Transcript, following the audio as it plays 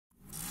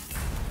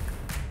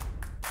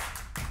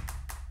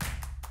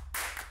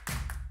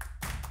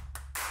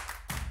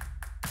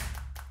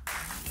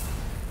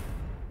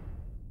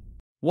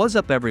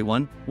Wazzup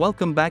everyone,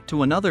 welcome back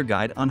to another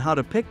guide on how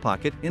to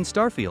pickpocket in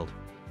Starfield.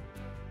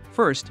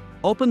 First,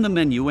 open the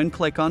menu and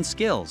click on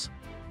Skills.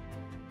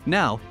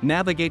 Now,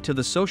 navigate to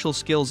the Social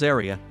Skills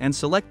area and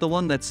select the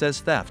one that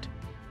says Theft.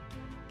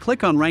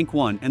 Click on Rank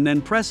 1 and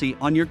then press E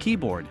on your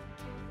keyboard.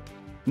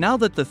 Now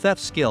that the Theft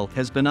skill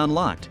has been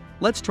unlocked,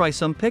 let's try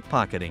some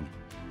pickpocketing.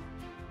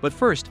 But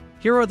first,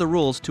 here are the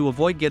rules to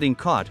avoid getting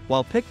caught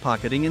while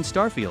pickpocketing in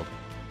Starfield.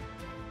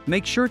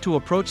 Make sure to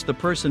approach the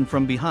person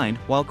from behind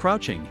while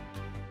crouching.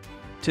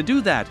 To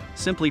do that,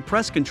 simply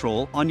press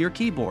Ctrl on your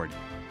keyboard.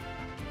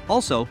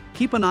 Also,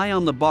 keep an eye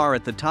on the bar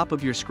at the top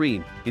of your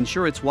screen,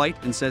 ensure it's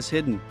white and says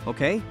hidden,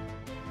 okay?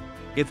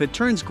 If it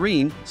turns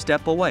green,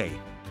 step away.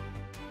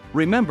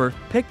 Remember,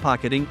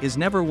 pickpocketing is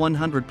never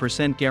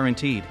 100%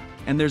 guaranteed,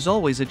 and there's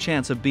always a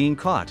chance of being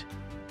caught.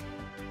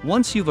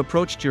 Once you've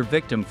approached your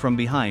victim from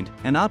behind,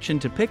 an option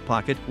to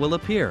pickpocket will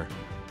appear.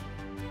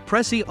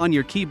 Press E on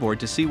your keyboard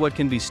to see what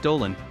can be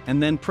stolen,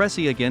 and then press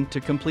E again to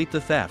complete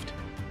the theft.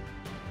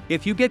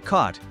 If you get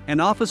caught,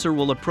 an officer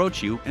will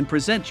approach you and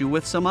present you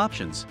with some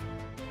options.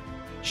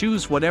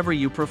 Choose whatever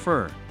you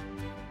prefer.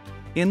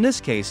 In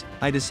this case,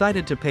 I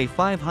decided to pay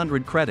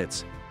 500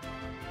 credits.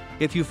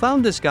 If you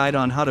found this guide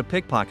on how to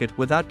pickpocket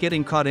without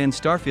getting caught in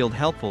Starfield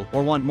helpful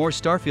or want more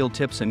Starfield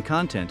tips and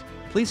content,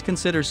 please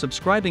consider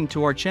subscribing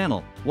to our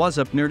channel,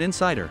 Wazzup Nerd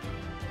Insider.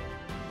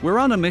 We're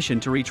on a mission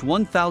to reach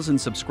 1,000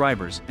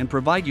 subscribers and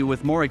provide you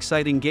with more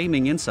exciting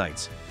gaming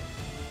insights.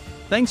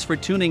 Thanks for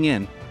tuning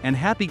in, and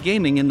happy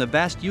gaming in the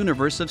vast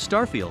universe of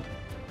Starfield.